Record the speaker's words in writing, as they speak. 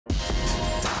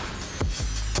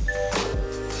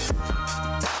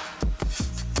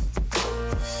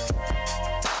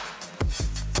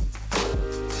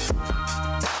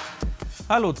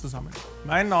Hallo zusammen,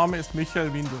 mein Name ist Michael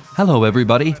Windel. Hello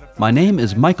everybody, my name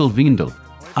is Michael Windel.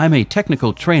 I'm a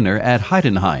technical trainer at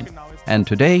HEIDENHAIN, and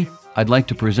today I'd like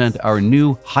to present our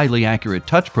new highly accurate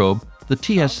touch probe, the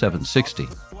TS760.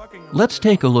 Let's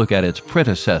take a look at its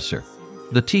predecessor,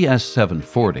 the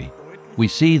TS740. We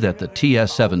see that the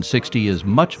TS760 is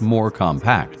much more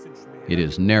compact. It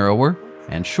is narrower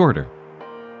and shorter.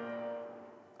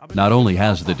 Not only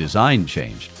has the design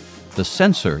changed, the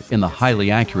sensor in the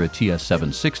highly accurate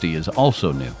TS760 is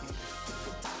also new.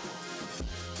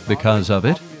 Because of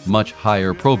it, much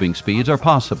higher probing speeds are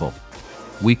possible.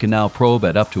 We can now probe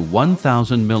at up to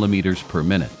 1,000 millimeters per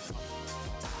minute.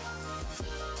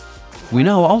 We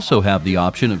now also have the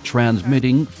option of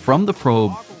transmitting from the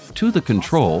probe to the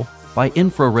control by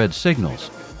infrared signals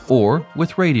or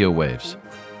with radio waves.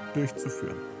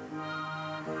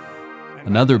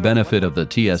 Another benefit of the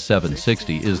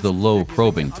TS760 is the low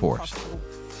probing force,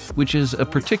 which is a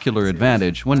particular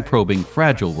advantage when probing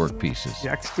fragile workpieces.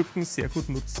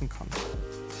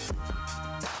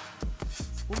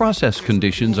 Process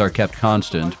conditions are kept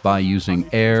constant by using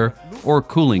air or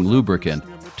cooling lubricant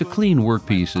to clean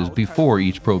workpieces before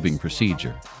each probing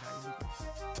procedure.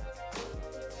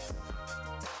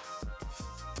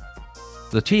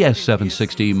 The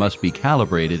TS760 must be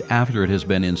calibrated after it has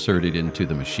been inserted into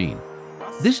the machine.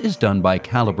 This is done by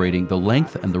calibrating the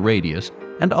length and the radius,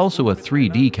 and also a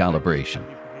 3D calibration,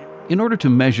 in order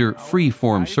to measure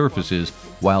free-form surfaces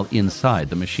while inside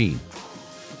the machine.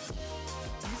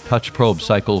 Touch probe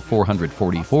cycle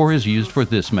 444 is used for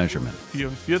this measurement.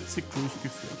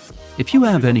 If you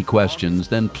have any questions,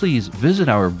 then please visit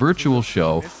our virtual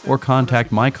show or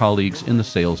contact my colleagues in the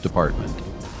sales department.